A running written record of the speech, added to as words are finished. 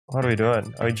What are we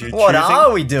doing? Are we choosing? What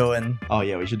are we doing? Oh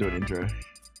yeah, we should do an intro.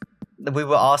 We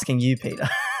were asking you, Peter.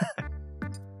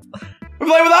 We're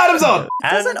playing with items on!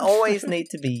 Doesn't always need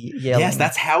to be yelling. Yes,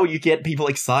 that's how you get people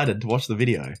excited to watch the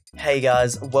video. Hey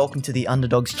guys, welcome to the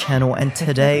Underdogs channel, and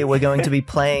today we're going to be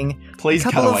playing Please a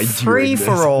couple cut away of during this.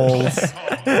 free-for-alls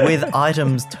with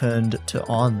items turned to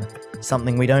on.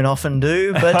 Something we don't often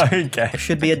do, but Okay.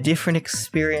 should be a different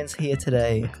experience here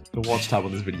today. The watch time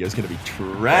on this video is going to be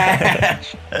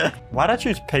trash. Why'd I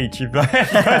choose Peach? You've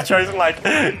chosen like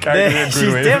character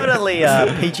She's definitely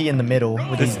peachy in the middle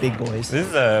with these big boys. This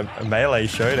is a melee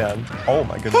showdown. Oh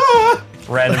my goodness.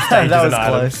 Random stages That was and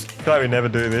items. close. I feel like we never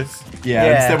do this. Yeah,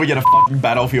 instead we get a fucking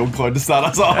battlefield clone to start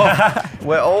us off.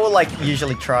 We're all like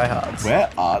usually tryhards. Where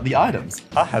are the items?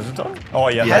 Are hazards on? Oh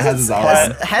yeah. Yeah, hazards are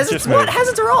on. Hazards? Just What? move.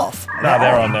 Hazards are off. No,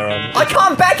 they're on. They're on. I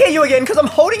can't back at you again because I'm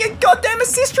holding a goddamn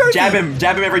assist trophy. Jab him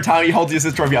every time he holds the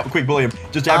assist trophy up. Quick, bully him.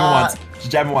 Just jab him once. Just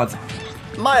jab him once.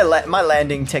 My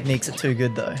landing techniques are too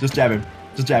good though. Just jab him.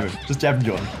 Just jab him. Just jab him,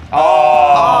 Jordan.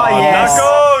 Oh, yes.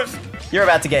 Knuckles! You're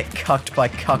about to get cucked by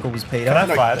Cuckles, Peter. Can I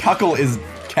No, fight? Cuckle is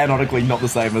canonically not the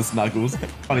same as Knuckles.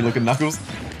 Funny looking Knuckles.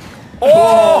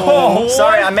 Oh!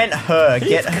 Sorry, I meant her.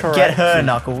 Get her, correct.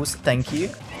 Knuckles. Thank you.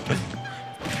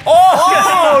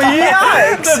 Oh!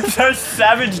 yikes! The most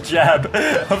savage jab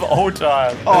of all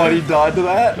time. Oh, and he died to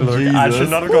that? Look, Jesus. I should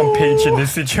not have gone Peach in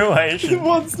this situation.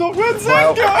 Where'd Well,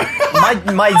 Zach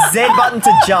go? my Z button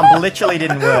to jump literally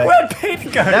didn't work. Where'd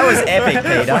Peach go? That was epic,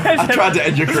 Peter. I tried to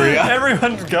end your career.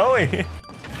 Everyone's going.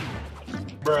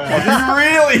 You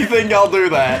really think I'll do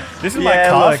that? This is Yeah, my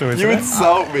castle, look, isn't You it?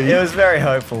 insult me. It was very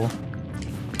hopeful.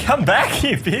 Come back,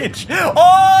 you bitch.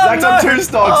 Oh, Zach's no. on 2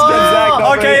 stocks. Oh, Get Zach,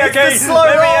 not Okay, me. okay. the slow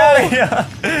Let me out roll.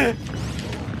 of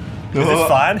here. Is this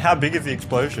fine? How big is the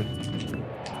explosion?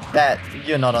 That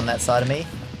you're not on that side of me.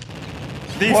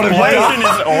 The What have you explosion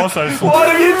done? is also slow. What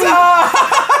have you done?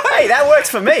 Hey, that works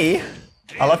for me.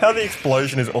 I love how the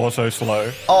explosion is also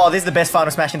slow. Oh, this is the best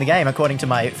Final Smash in the game, according to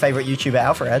my favorite YouTuber,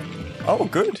 Alfred. Oh,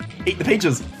 good. Eat the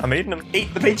peaches. I'm eating them.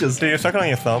 Eat the peaches. Do you suck on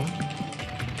your thumb?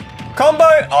 Combo!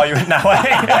 Oh, you went that way.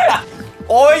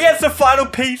 Oh, he gets the final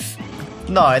piece.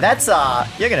 No, that's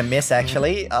you're gonna miss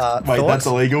actually. Wait, thoughts? that's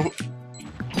illegal. You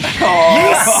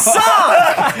suck!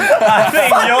 I think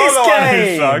Fuck you're this the one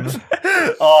game. who sucks.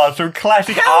 Oh, some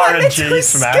classic How am I meant to RNG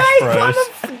Smash escape? Bros.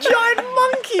 I'm a giant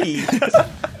monkey.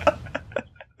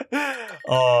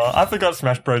 Oh, I forgot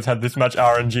Smash Bros had this much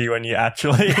RNG when you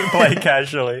actually play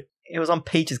casually. It was on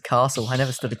Peach's castle. I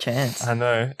never stood a chance. I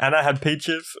know. And I had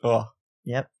Peaches. Oh,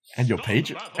 Yep. And your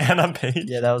peach? and I'm Peach.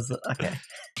 Yeah, that was okay.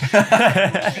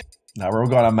 No, we're all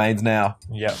got our mains now.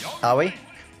 Yep. Are we?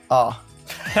 Oh.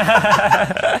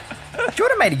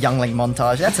 Jordan made a Youngling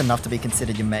montage. That's enough to be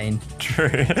considered your main. True.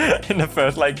 In the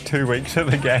first like 2 weeks of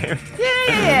the game.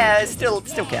 Yeah, it still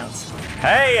counts.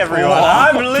 Hey everyone, Oh,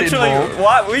 I'm literally. pinball.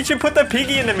 What? We should put the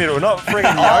piggy in the middle, not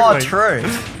friggin' Oh, Youngling. true.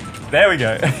 There we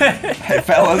go. Hey,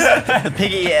 fellas. The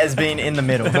piggy has been in the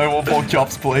middle. No more pork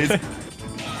chops, please.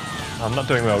 I'm not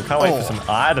doing well. Can't wait Oh. for some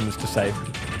items to save.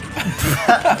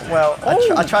 Well,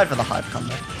 I tried for the hype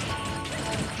combo.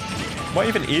 What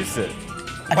even is it?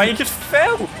 Wait, you just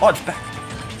fell. Oh, it's back.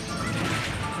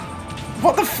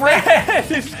 What the frick?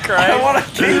 This is great. I don't want to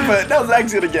keep it. Now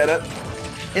Zach's gonna get it.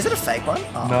 Is it a fake one?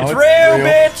 Oh. No, It's real,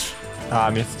 bitch. Ah, I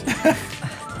missed.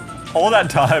 All that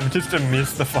time just to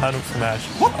miss the final smash.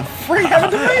 What the frick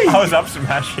happened to me? I was up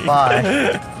smashing. Bye.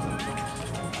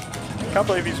 Can't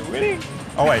believe he's winning.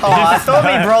 Oh wait. Oh, I thought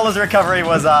me Brawler's recovery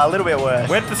was a little bit worse.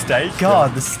 Where'd the stage?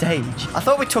 God, the stage. I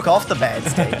thought we took off the bad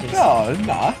stages. Oh,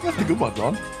 nah. That's the good ones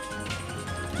on. Go?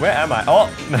 Where am I? Oh.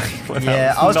 Well,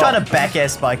 Yeah, that I was not- trying to back air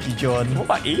spike you, Jordan.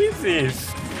 What is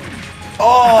this?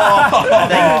 Oh!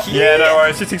 Thank you. Yeah, no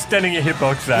worries. Just extending your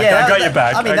hitbox, Zach. Yeah, I got your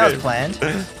back. I mean, I that got was planned.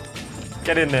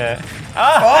 Get in there.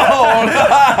 Oh, no.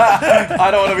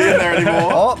 I don't want to be in there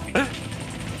anymore. Oh,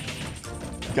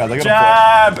 Guys, I gotta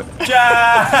Jab!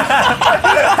 Jab!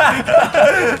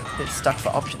 it's stuck for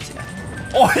options here.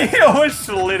 Oh, he always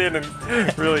slid in and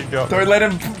really got me. Don't let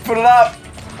him put it up.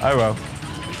 Oh well.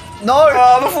 No!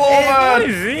 Oh, the floor What burn.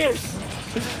 is this?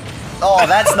 Oh,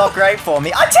 that's not great for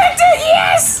me. I tipped it,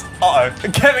 yes! Uh-oh.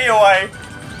 Get me away.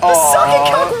 The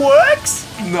sucking cup works!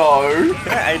 No.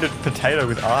 I ate a potato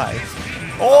with eyes.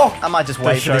 Oh! I might just The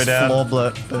wait for this showdown. floor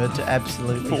bird to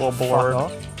absolutely Floor fuck blur.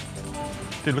 off.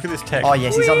 Dude, look at this tech. Oh,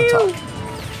 yes, he's on the top.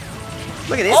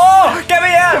 Look at this. Oh, get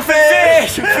me out!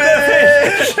 Fish!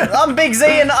 Fish! I'm Big Z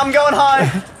and I'm going high.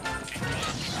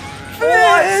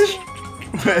 Fish!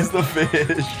 Where's the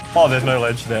fish? Oh, there's no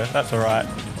ledge there. That's alright.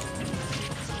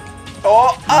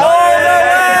 Oh! Oh, no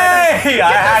way!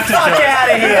 I had to Fuck do it. out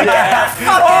of here.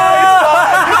 Oh!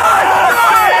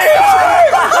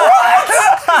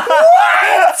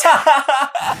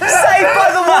 saved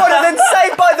by the water, then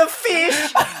saved by the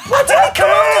fish. Why did he come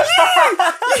after you?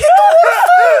 You hit the water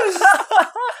first.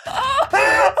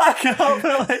 I can't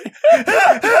believe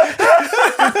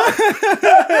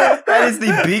That is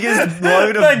the biggest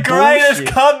load of the greatest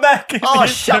bullshit. comeback. In Oh,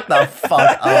 history. shut the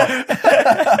fuck up.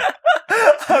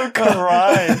 I'm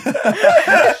crying.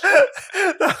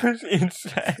 That was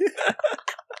insane.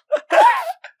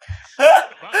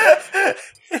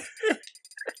 It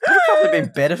would probably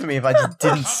been better for me if I just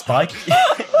didn't spike you.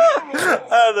 Why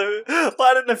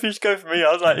didn't the fish go for me?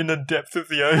 I was like in the depths of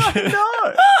the ocean.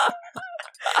 No.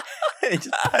 It just-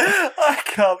 I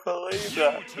can't believe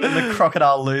that. the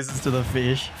crocodile loses to the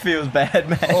fish. Feels bad,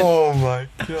 man. Oh my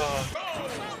god.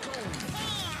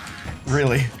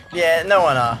 Really? Yeah, no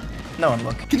one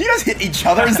look. Can you guys hit each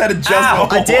other instead of just Ow,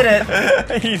 I did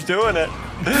it. He's doing it.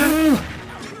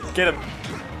 Get him.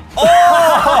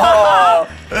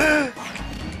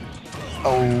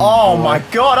 Oh my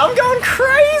god, I'm going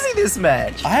crazy this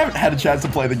match. I haven't had a chance to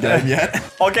play the game yet.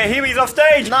 Okay, Hebe's off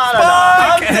stage. No.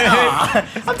 Fuck!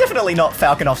 I'm definitely not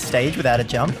Falcon off stage without a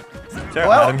jump. Don't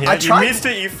Well, let him hit I it. You tried- missed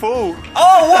it, you fool.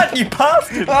 Oh, what? You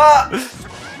passed it. Ah!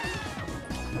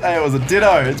 Hey, it was a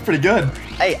ditto. It's pretty good.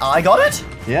 Hey, I got it?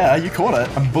 Yeah, you caught it.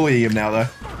 I'm bullying him now, though.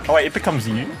 Oh, wait, it becomes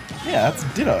you? Yeah, that's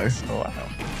ditto. Oh, wow.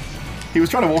 He was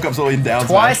trying to walk up slowly and down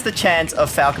Twice smash. the chance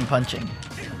of Falcon punching.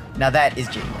 Now that is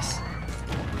genius.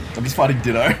 I'm just fighting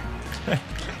ditto.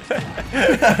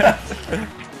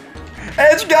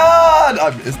 Edge guard!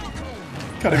 I missed.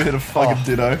 Can't even hit a fucking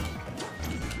ditto.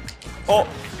 Oh.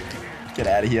 Get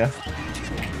out of here.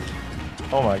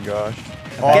 Oh my gosh.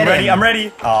 Oh, Get I'm ready, him. I'm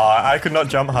ready. Oh, I could not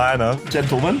jump high enough.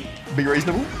 Gentlemen, be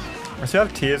reasonable. I still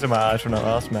have tears in my eyes from that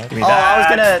last match. Give me Oh,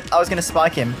 that. I was gonna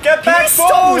spike him. Get Can back, you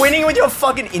stop fools! winning with your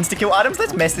fucking insta-kill items?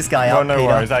 Let's mess this guy Oh, up, no Peter.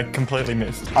 worries. I completely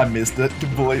missed. I missed it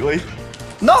completely.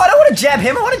 No, I don't want to jab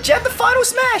him. I want to jab the final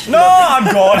smash. No, I'm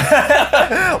gone.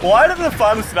 Why do the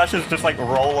final smashes just like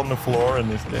roll on the floor in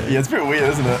this game? Yeah, it's a bit weird,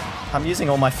 isn't it? I'm using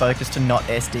all my focus to not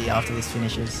SD after this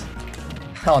finishes.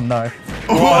 Oh no.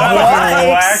 Oh, that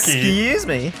was wacky. Excuse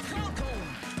me.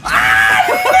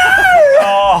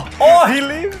 Oh, he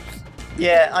lives.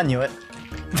 Yeah, I knew it.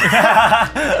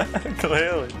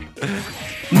 Clearly.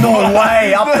 No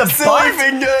way, up the Silly butt.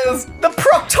 fingers! The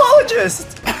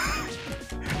proctologist.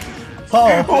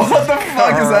 Oh, What the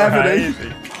fuck is happening?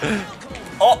 Crazy.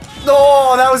 oh,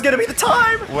 no, that was gonna be the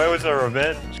time. Where was the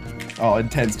revenge? Oh,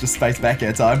 intense. Just space back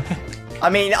air time. I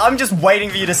mean, I'm just waiting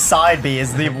for you to side B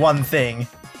is the one thing.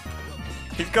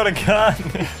 He's got a gun.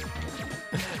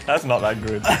 That's not that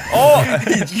good. Oh,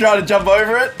 He's trying to jump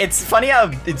over it. It's funny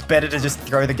how it's better to just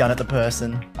throw the gun at the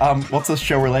person. What's a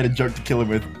show-related joke to kill him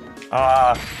with?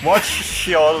 watch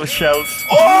your shells.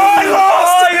 Oh, I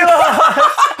lost!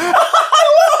 Oh, you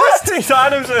lost! These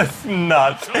items are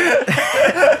nuts.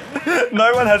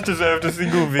 No one has deserved a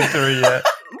single victory yet.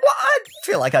 What? I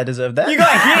feel like I deserve that. You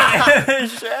got hit.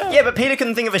 Shell. Yeah, but Peter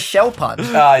couldn't think of a shell punch.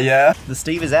 Yeah. The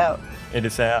Steve is out. It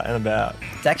is out and about.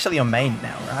 It's actually your main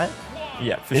now, right?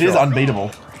 Yeah, for It sure. is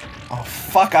unbeatable. Oh,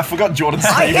 fuck. I forgot Jordan I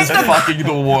Steve hit is the- fucking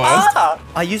the worst.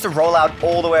 I used a rollout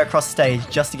all the way across stage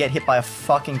just to get hit by a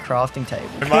fucking crafting table.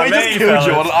 Can we just kill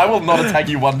Jordan? I will not attack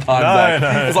you one time, No, Zach. no.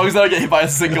 As long as I don't get hit by a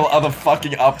single other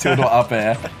fucking up tilt or up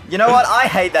air. You know what? I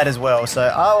hate that as well, so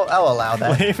I'll allow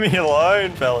that. Leave me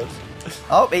alone, fellas.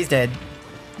 Oh, he's dead.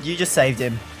 You just saved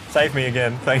him. Save me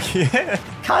again, thank you.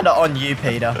 Kinda on you,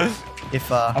 Peter.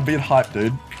 If, I'm being hyped,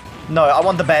 dude. no, I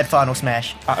want the bad final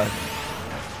smash.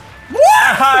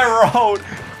 I rolled.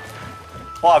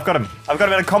 Oh, I've got him. I've got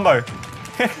him in a combo.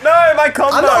 No, my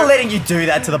combo. I'm not letting you do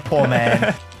that to the poor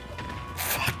man.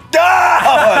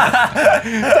 God!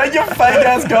 Take your fake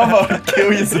ass combo and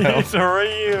kill yourself. It's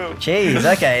real. Jeez,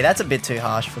 okay, that's a bit too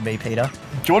harsh for me, Peter.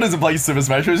 Jordan isn't playing Super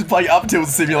Smash, he's playing Up Tilt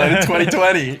Simulator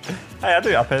 2020. Hey, I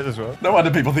do up airs as well. No wonder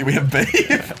people think we have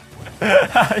beef.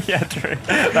 Yeah, true.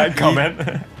 That comment.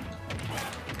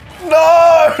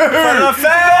 No! The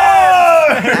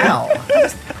fans! Ow. I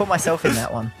just put myself in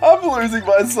that one. I'm losing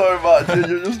by so much, and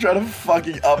you're just trying to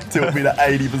fucking up tilt me to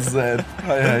 80%.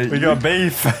 I hate We you. got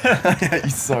beef. I hate you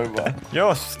so much.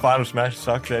 Your Final Smash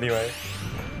sucks anyway.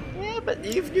 Yeah, but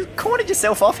you've cornered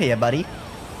yourself off here, buddy.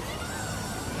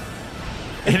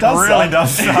 It does really suck.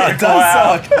 does suck. It does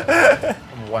Wow. suck.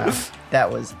 Wow.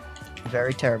 That was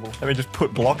very terrible. Let me just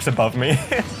put blocks above me.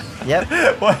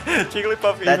 Yep, What?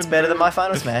 Jigglypuff that's even better do? than my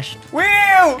final smash. Woo!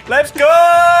 Let's go!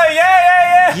 Yeah,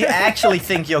 yeah, You yeah! actually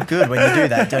think you're good when you do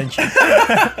that, don't you?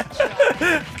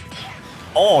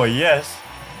 Oh, yes.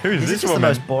 Who is This this is just the woman?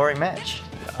 most boring match.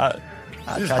 I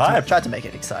I This is tried hype. to make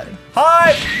it exciting.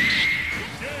 Hype!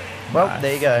 Well,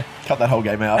 there you go. Cut that whole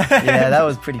game out. Yeah, that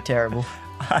was pretty terrible.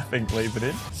 I think leave it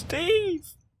in. Steve!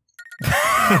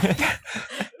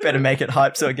 Better make it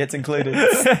hype so it gets included.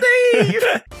 Steve!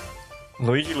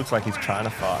 Luigi looks like he's trying to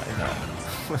fight in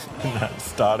that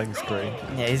starting screen.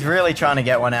 Yeah, he's really trying to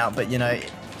get one out, but you know,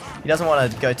 he doesn't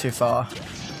want to go too far.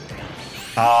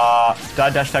 Did I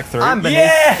dash attack through? I'm beneath.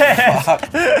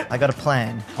 Yeah! I got a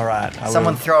plan. Alright,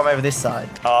 Someone throw him over this side.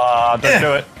 don't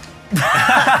do it.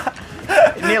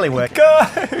 It nearly worked. Go!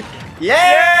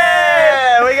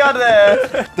 Yeah! We got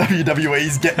there!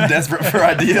 WWE's getting desperate for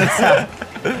ideas.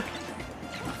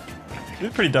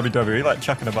 It's pretty WWE, like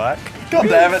chucking a bike. God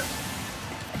damn it.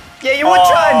 Yeah, you would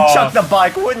try and chuck the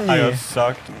bike, wouldn't I you? got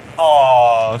sucked.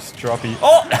 Oh, stroppy.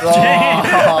 Oh!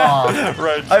 Oh.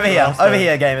 Road Over here, thrust over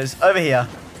there. here, gamers. Over here.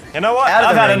 You know what? Out of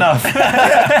I've the had ring.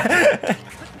 enough.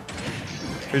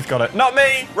 Who's got it? Not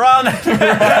me! Run!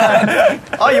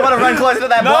 Oh, you want to run closer to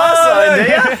that blast zone, do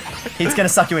you? He's gonna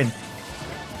suck you in.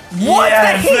 What? Yes,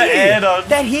 That hit the air you! dodge.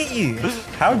 That hit you!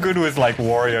 How good was like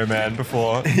Wario Man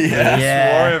before? Yeah.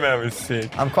 Yeah. Wario Man was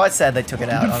sick. I'm quite sad they took it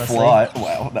out, honestly. Fly.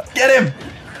 Wow. No. Get him!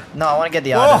 No, I want to get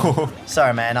the Whoa. item.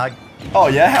 Sorry, man. Oh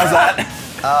yeah, how's that?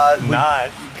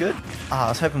 Nice. Good. Oh, I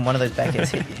was hoping one of those back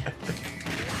hits hit you.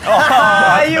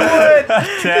 Oh, you would!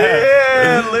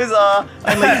 Yeah, loser.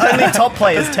 Only top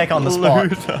players tech on the spot.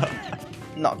 Loser.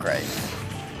 Not great.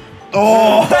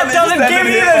 Oh, That doesn't give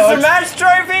you the Smash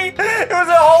trophy! It was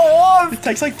a whole wolf! It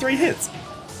takes like 3 hits.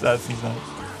 That's insane.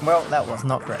 Well, that was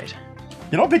not great.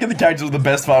 You're not picking the characters with the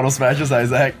best final smashes, eh,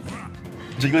 Zach?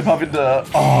 Jigglypuff into...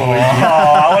 Oh,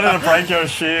 I wanted to break your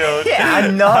shield. Yeah, I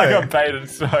know. I got baited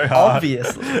so hard.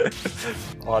 Obviously.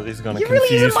 Oh, this is gonna You're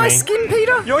confuse really using my me. skin,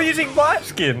 Peter? You're using my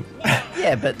skin.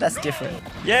 Yeah, but that's different.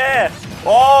 Yeah.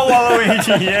 Oh,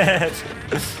 Waluigi, yes.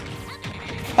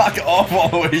 fuck off,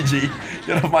 Waluigi.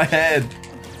 Get off my head.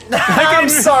 I'm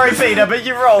sorry, Peter, but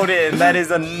you rolled in. That is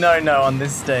a no-no on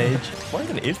this stage. What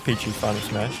even is Pichu's final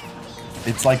smash?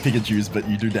 It's like Pikachu's, but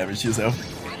you do damage to yourself.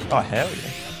 Oh, hell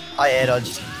yeah. I air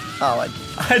dodged. Oh,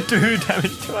 I do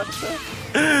damage to myself.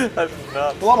 That's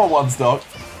nuts. A lot on one stock.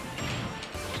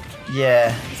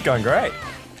 yeah. It's going great.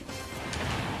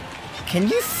 Can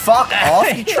you fuck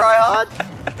off, you try hard?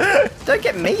 Don't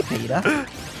get me, Peter.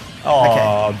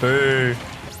 Oh, boo.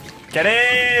 Get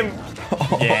him!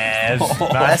 Yes. Nice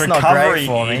That's not recovery, great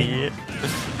for me. idiot.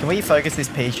 Can we focus this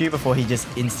Pichu before he just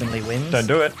instantly wins? Don't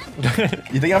do it.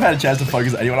 You think I've had a chance to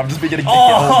focus anyone? I've just been getting kicked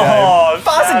out all game. Oh,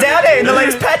 Faster down here in the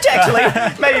latest patch,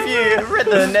 actually. Maybe if you read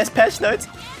the NES patch notes.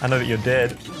 I know that you're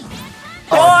dead.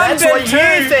 Oh, I'm that's dead what too.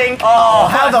 you think. Oh. Oh,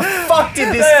 how the fuck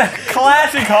did this...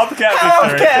 Classic Hopcat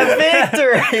victory. Hellcat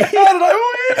victory! How did I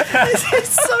win? This is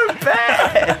so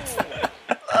bad.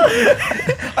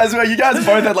 I swear, you guys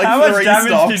both had like How much 3 damage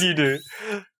stocks. did you do?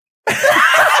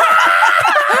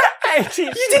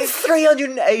 You did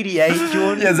 388,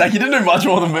 Jordan. Yeah, Zach, you didn't do much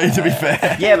more than me, to be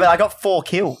fair. Yeah, but I got 4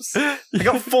 kills. I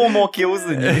got 4 more kills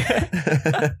than you.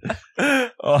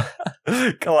 Oh,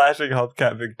 classic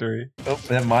Hopcat victory. Oh,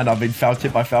 never mind, I've been foul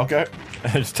tipped by Falco.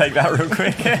 Just take that real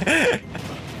quick.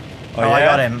 Oh, I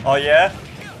got him. Oh, yeah?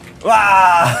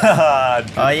 Wow!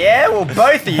 Oh yeah? Well,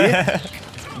 both of you.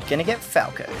 You're gonna get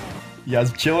Falco. You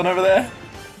guys chilling over there?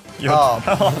 You're-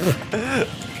 Oh.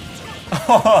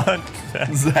 Oh,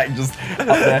 Zach just up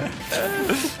there.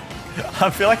 I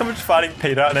feel like I'm just fighting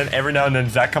Peter, and then every now and then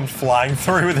Zach comes flying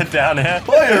through with a down air.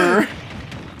 Fire!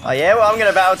 Oh yeah? Well, I'm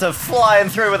gonna about to fly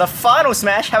through with a final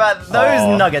smash. How about those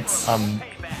Oh. nuggets?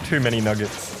 Too many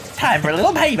nuggets. Time for a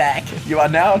little payback. You are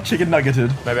now chicken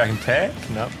nuggeted. Maybe I can tech?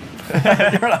 No.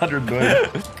 You're at 100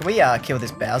 dude. Can we kill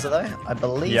this Bowser though? I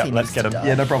believe Yeah, he let's needs get to him. die.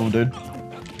 Yeah, no problem, dude.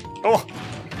 Oh!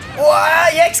 Whoa,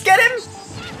 Yex, get him!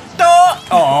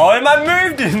 Oh, my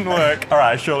move didn't work.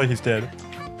 Alright, surely he's dead.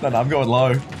 No, I'm going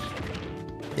low.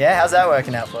 Yeah, how's that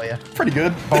working out for you? Pretty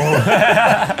good.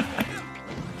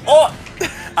 Oh!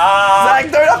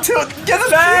 Zach, don't up to it. Get the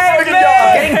Zach, fucking man!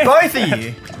 guy. Getting both of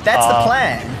you. That's the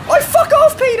plan. Oh, fuck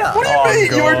off, Peter! What do you Oh,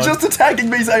 mean? You were God. just attacking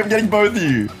me saying I'm getting both of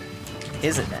you.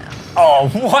 Is it now? Oh,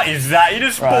 what is that? You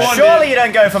just spawned Right. Surely you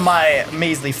don't go for my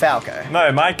measly Falco.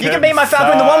 No, my You can beat my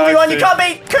Falco in the 1v1, you can't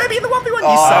beat Kirby in the 1v1, you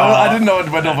Oh, suck. I didn't know it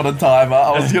went off on a timer.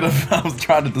 I was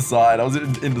trying to decide. I was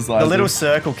indecisive. The little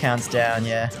circle counts down,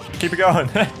 yeah. Keep it going.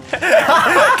 Keep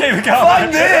it going.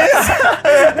 Like this!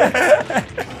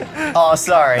 Oh,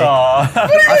 sorry. Oh. What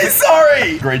do you mean,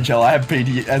 sorry? Green shell, I have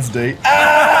PTSD.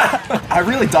 Ah! I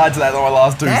really died to that on my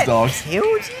last 2 That stocks.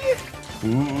 killed you?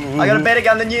 Ooh. I got a better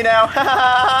gun than you now.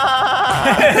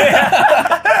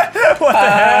 What the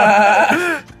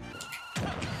hell?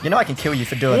 You know I can kill you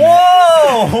for doing that.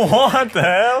 Whoa! What the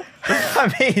hell? I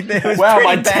mean, it was Wow,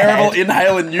 my pretty bad. terrible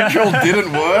inhale and neutral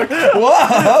didn't work.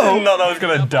 Whoa! Not I was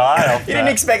gonna die off You didn't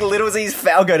expect Little Z's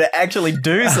Falco to actually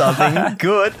do something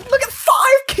good. Look at 5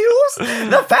 kills!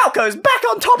 The Falco's back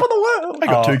on top of the world! I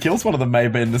got 2 kills. One of them may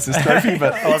have been an assist trophy,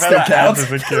 but I've it still had counts. as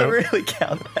a Doesn't kill. really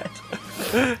count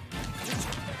that.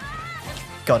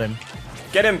 Got him.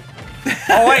 Get him.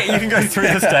 Oh wait, you can go through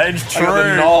the stage. I got the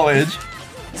True. knowledge.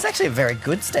 It's actually a very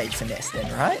good stage finesse then,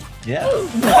 right? Yeah. You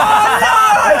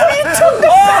took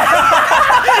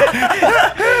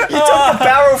the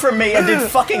barrel from me and did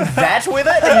fucking that with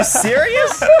it? Are you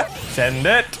serious? Send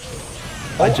it.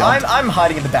 I'm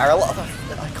hiding in the barrel.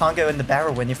 I can't go in the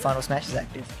barrel when your final smash is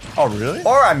active. Oh really?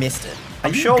 Or I missed it.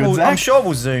 I'm you sure good, I'm Zach? sure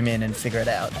we'll zoom in and figure it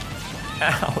out.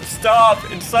 Ow! Stop!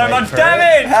 It's so Wait much for it.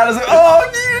 damage. How does it?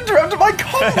 Oh, you interrupted my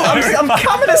combo. I'm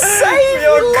coming to save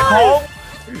Your your life. comp.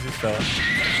 Who's this fella?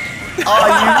 Oh,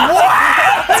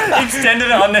 you Extended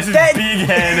it on this That- big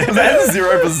hand. That's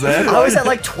 0%. I was at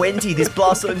like 20. This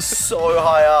blast zone's so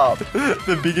high up.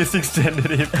 The biggest extended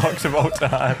hitbox of all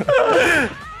time.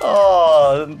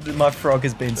 Oh, my frog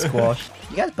has been squashed.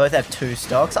 You guys both have 2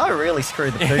 stocks. I really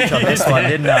screwed the pooch on this one,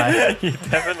 didn't I? You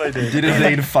definitely did. Did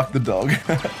indeed fuck the dog.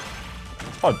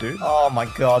 Oh, dude. Oh my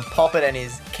god, Poppet and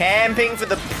his camping for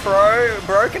the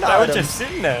broken They were items. just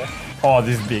sitting there. Oh,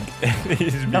 this is big.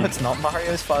 This is big. No, it's not.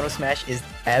 Mario's Final Smash is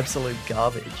absolute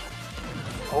garbage.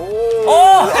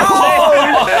 Oh!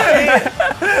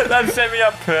 That set me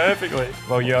up perfectly.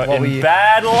 Well, you're What were in you-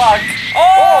 bad luck.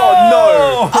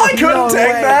 Oh, I couldn't No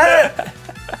take way. that.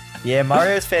 Yeah,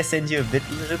 Mario's Fair sends you a bit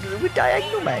with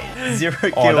diagonal, mate. 0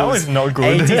 kills. Oh, that was no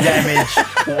good. 80 damage,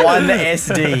 1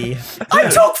 SD. I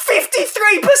took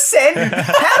 53%!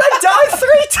 How'd I die 3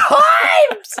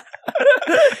 times?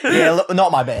 Yeah, look,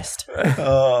 not my best.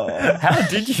 How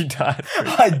did you die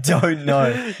I don't know.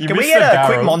 You Can we missed get the a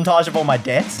quick barrel. montage of all my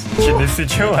deaths? in this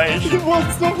situation?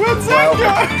 Where'd Zach go?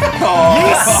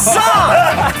 You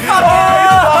suck!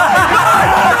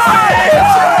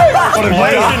 What have you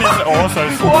Wait, done? is also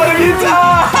slow. What have you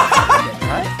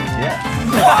done?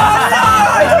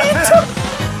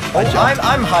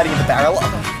 I'm hiding in the barrel.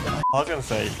 I was gonna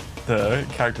say the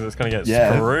character that's gonna get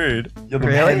Yeah. screwed. You're the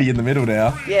Really? heavy in the middle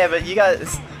now. Yeah, but you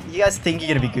guys think you're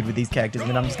gonna be good with these characters, and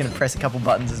then I'm just gonna press a couple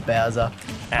buttons as Bowser.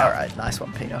 Ow. All right, nice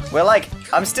one, Peter. We're like,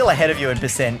 I'm still ahead of you in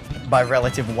percent by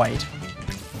relative weight.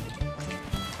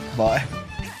 Bye.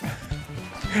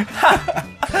 You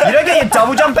don't get your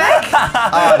double jump back?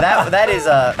 Oh, that is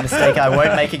a mistake I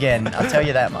won't make again. I'll tell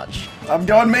you that much. I'm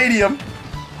going medium.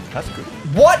 That's good.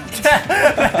 What?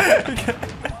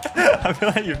 I feel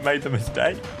like you've made the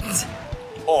mistake.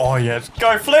 Oh yes,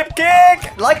 go flip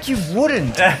kick! Like you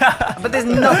wouldn't. But there's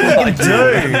nothing you can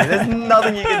do. There's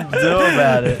nothing you can do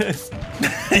about it.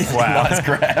 Wow. Nice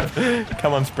grab.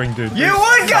 Come on, Spring Dude. You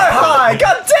would go high.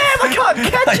 God damn, I can't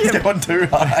catch He's you. going too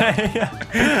high.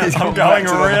 He's I'm gone back going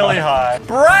to the really high.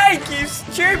 Break, you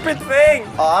stupid thing!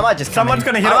 Oh, I might just come Someone's in.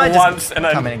 gonna hit I it might just once and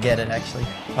then- come in and get it. Actually,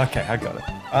 Okay, I got it.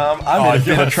 I'm Oh, in a bit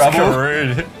you're of trouble.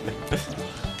 screwed.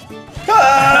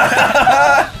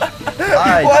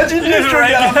 Why'd you just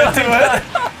get up into it?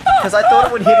 because I thought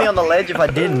it would hit me on the ledge if I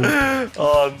didn't.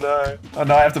 Oh no. Oh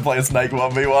no, I have to play a snake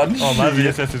 1v1. Oh, my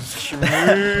VSS is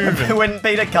smooth. When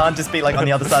Peter can't just be like on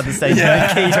the other side of the stage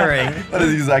Yeah. doing catering. That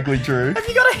is exactly true. Have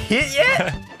you got a hit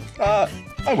yet?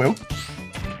 I will.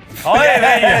 Oh yeah,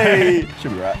 there you go. Hey!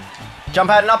 Should be right. Jump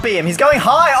out and up him. He's going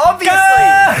high, obviously.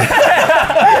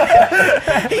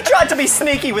 He tried to be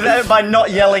sneaky with it by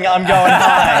not yelling, "I'm going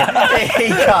high." He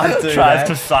can't do Tries that.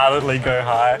 to silently go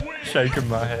high, shaking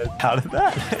my head. How did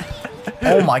that?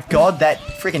 Oh my god, that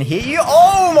freaking hit you!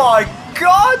 Oh my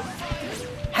god!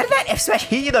 How did that F smash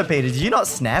hit you though, Peter? Did you not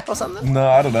snap or something? No,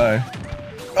 I don't know.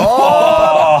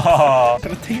 Oh. I've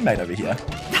got a teammate over here.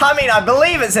 I mean, I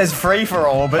believe it says free for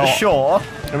all, but sure.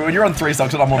 I mean, when you're on 3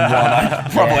 stocks and I'm on 1, I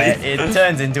probably. Yeah, it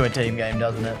turns into a team game,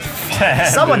 doesn't it?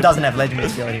 Someone doesn't have legendary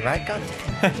ability, right? God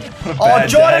damn. Oh, bad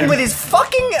Jordan day. with his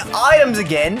fucking items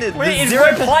again. The We're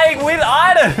 0%, playing with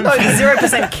items. no, the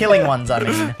 0% killing ones, I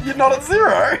mean. You're not at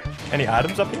 0. Any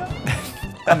items up here?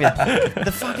 I mean,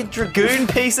 the fucking Dragoon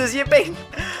pieces, you've been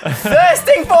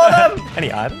thirsting for them!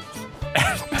 Any items?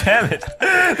 Damn it.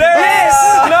 There is!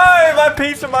 No, my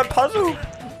piece of my puzzle.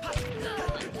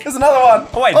 There's another one.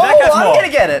 Oh wait, Oh, Zach has I'm more. gonna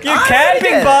get it. You I'm gonna camping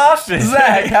get it. bastard.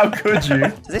 Zach, how could you?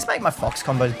 Does this make my Fox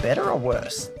combos better or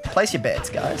worse? Place your bets,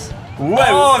 guys. Whoa.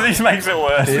 Oh, this makes it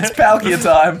worse. It's Palkia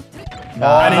time.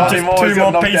 I need Just two more always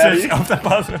got knocked pieces out. of the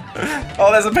puzzle.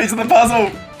 Oh, there's a piece of the puzzle.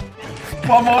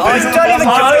 One more Oh, piece you of the don't even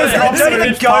puzzle. go, don't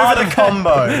even go for the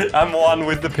combo. I'm one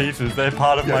with the pieces. They're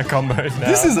part of my combos now.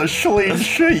 This is a Shleen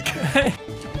chic.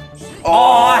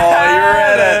 Oh, you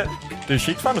read it. Dude,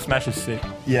 Sheik's Final Smash is sick.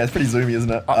 Yeah, it's pretty zoomy,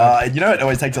 isn't it? You know it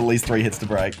always takes at least 3 hits to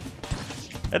break.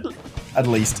 At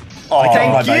least. Oh,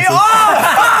 Thank you.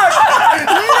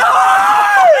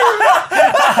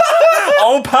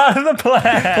 all part of the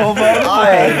plan. All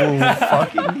part of the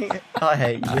plan. I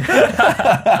hate you.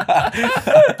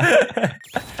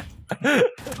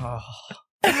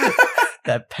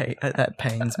 That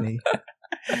pains me.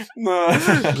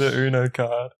 The Uno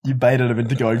card. You baited him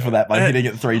into going for that by hitting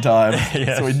it 3 times.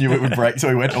 Yes. So he knew it would break, so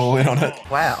he went all in on it.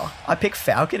 Wow. I picked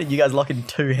Falcon and you guys lock in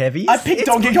 2 heavies? I picked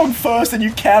Donkey Kong first and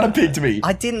you counter-picked me.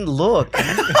 I didn't look.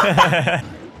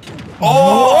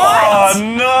 Oh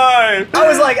no! I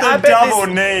was like, I bet double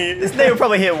knee. this knee will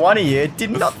probably hit one of you. Did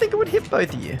not think it would hit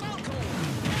both of you.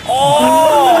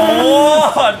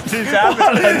 Oh, what just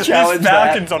happened? This Challenge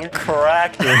Falcon's on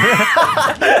crack, dude.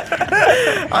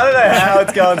 I don't know how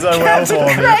it's going so well for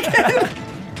me.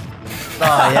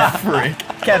 Oh yeah, Frick.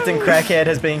 Captain Crackhead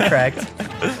has been cracked.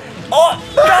 Oh,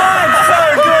 so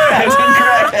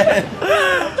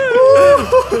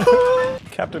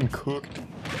good! Captain Cook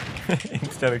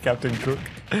instead of Captain Cook.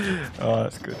 Oh,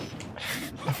 that's good.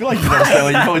 I feel like you're from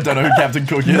Australia, you probably don't know who Captain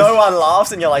Cook is. No one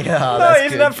laughs and you're like, ah, No, that's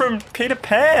isn't good. that from Peter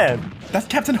Pan? That's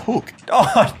Captain Hook.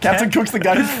 Oh, Captain Cook's the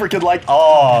guy who's freaking like...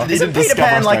 Oh, he Isn't didn't Peter discover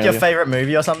Pan like your Australia. favourite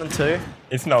movie or something too?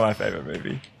 it's not my favorite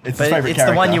movie. It's his But favourite it's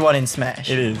character. the one you want in Smash.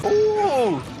 It is.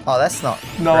 Ooh. Oh, that's not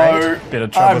No. great. Bit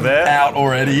of trouble I'm there. out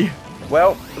already.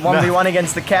 Well, 1v1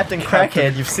 against the Captain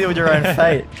Crackhead. You've sealed your own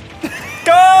fate.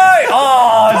 Go!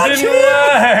 Oh, it didn't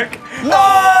work. No, Oh,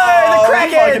 the the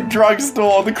fucking Crackhead!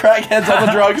 drugstore. The crackhead's at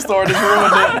the drugstore and it's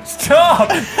ruined it. Stop!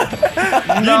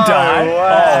 You died. way. Oh,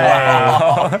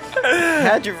 wow.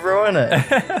 How'd you ruin it?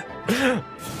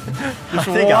 Just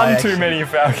think one I too actually- many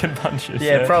Falcon punches.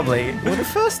 Yeah, probably. Well, the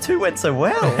first 2 went so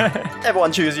well.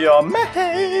 Everyone choose your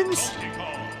mains.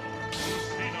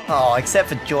 Oh, except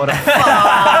for Jordan. Fuck.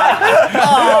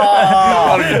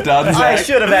 What have you done, I Zach?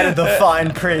 should have added the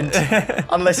fine print.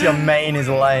 Unless your main is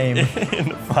lame. In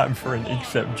the fight for an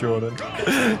except Jordan.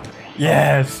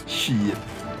 Yes. Shit.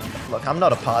 Look, I'm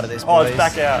not a part of this, Oh, boys. it's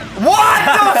back out.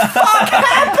 What the fuck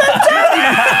happened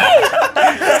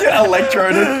to me? Get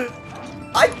electroded.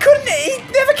 I couldn't. He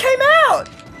never came out.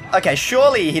 Okay,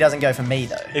 surely he doesn't go for me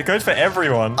though. It goes for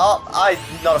everyone. Oh, I'm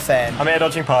not a fan. I'm air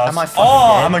dodging past. Am I fucking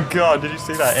oh, dead? oh my god, did you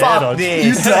see that air Fuck dodge?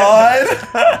 You this. died.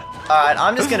 Alright,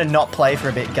 I'm just gonna not play for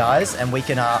a bit, guys, and we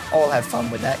can all have fun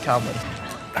with that, can't we?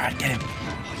 Alright, get him.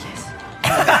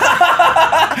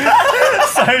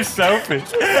 So selfish.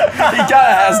 He kinda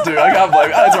has to. I can't blame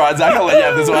him. That's right, Zach. I'll let you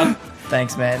have this one.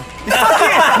 Thanks, man. Fuck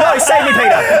you! No, save me,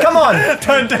 Peter! Come on!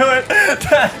 Don't do it.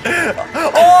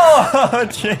 Oh,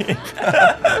 gee.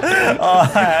 Oh, I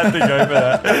had to go for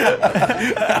that.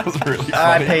 That was really funny.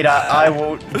 Alright, Peter, I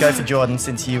will go for Jordan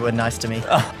since you were nice to me.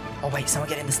 Oh, wait, someone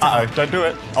get in the star. Uh-oh, don't do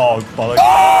it. Oh, bollocks.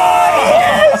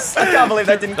 Yes! I can't believe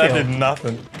that didn't That kill. did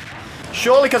nothing.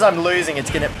 Surely because I'm losing, it's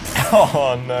gonna...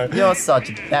 Oh, no. You're such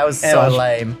a... That was so Ouch.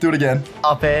 lame. Do it again.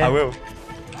 Up air. I will.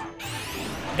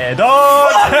 Air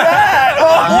dodge!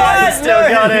 I Yes, still no.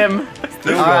 got him. got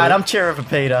Alright, him. I'm cheering for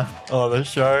Peter. Oh, the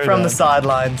show. From the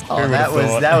sidelines. Oh, would've that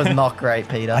thought? was not great,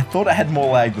 Peter. I thought I had more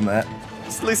lag than that.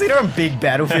 Lucina on big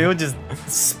battlefield, just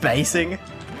spacing.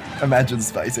 Imagine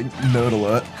spacing. Nerd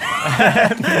alert.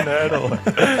 Nerdle.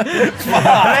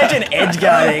 Imagine edge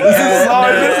guarding. This is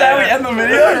how we end the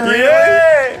video? Really?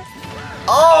 Yeah!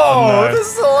 Oh, no. the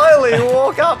slowly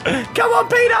walk up. Come on,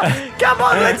 Peter. Come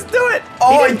on, let's do it.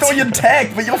 Oh, He I didn't- thought you'd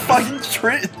tech, but you're fucking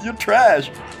you're trash.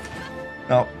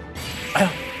 Oh.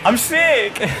 I'm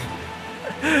sick!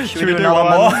 Should we do one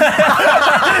more?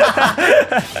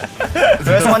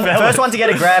 First one to get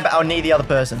a grab, I'll need the other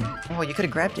person. Oh, you could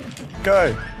have grabbed him.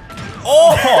 Go.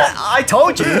 Oh! I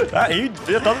told you. He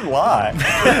doesn't lie.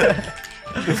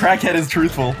 The crackhead is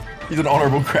truthful. He's an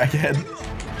honorable crackhead.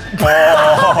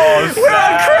 Oh, We're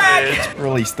on crack.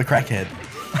 Release the crackhead.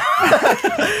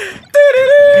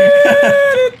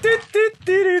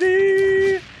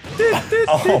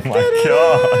 Oh my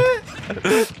god.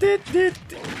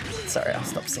 Sorry, I'll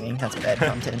stop singing. That's bad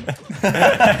content.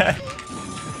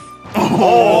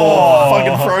 Oh,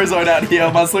 fucking Frozone out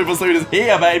here. My super suit is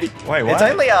here, baby. Wait, what? It's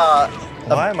only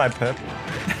Why am I purple?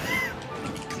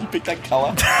 You picked that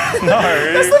color. No.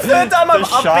 That's the third time I've The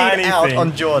shiny upbeat out thing.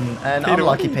 on Jordan, and I'm Peter,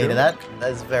 lucky, what are you Peter. doing?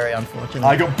 That's very unfortunate.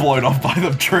 I got blown off by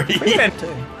the tree.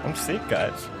 I'm sick,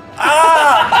 guys.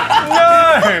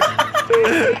 Ah!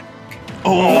 No!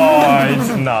 Oh, it's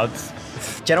nuts.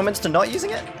 Gentlemen's to not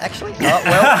using it, actually. Oh,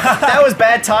 well, that was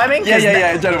bad timing. 'cause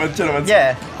Yeah, gentlemen.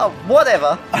 Yeah. Oh,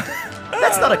 whatever.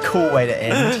 That's not a cool way to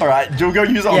end. Alright, you'll go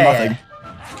use it on Yeah, nothing.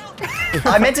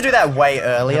 I meant to do that way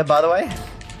earlier, by the way.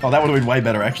 Oh, that would have been way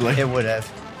better, actually. It would have.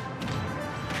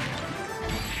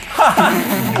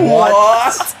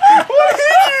 What?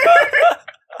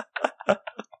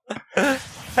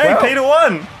 Hey, Well. Peter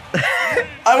won.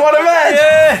 I want a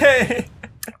match!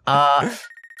 Yay!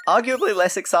 Arguably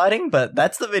less exciting, but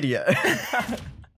that's the video.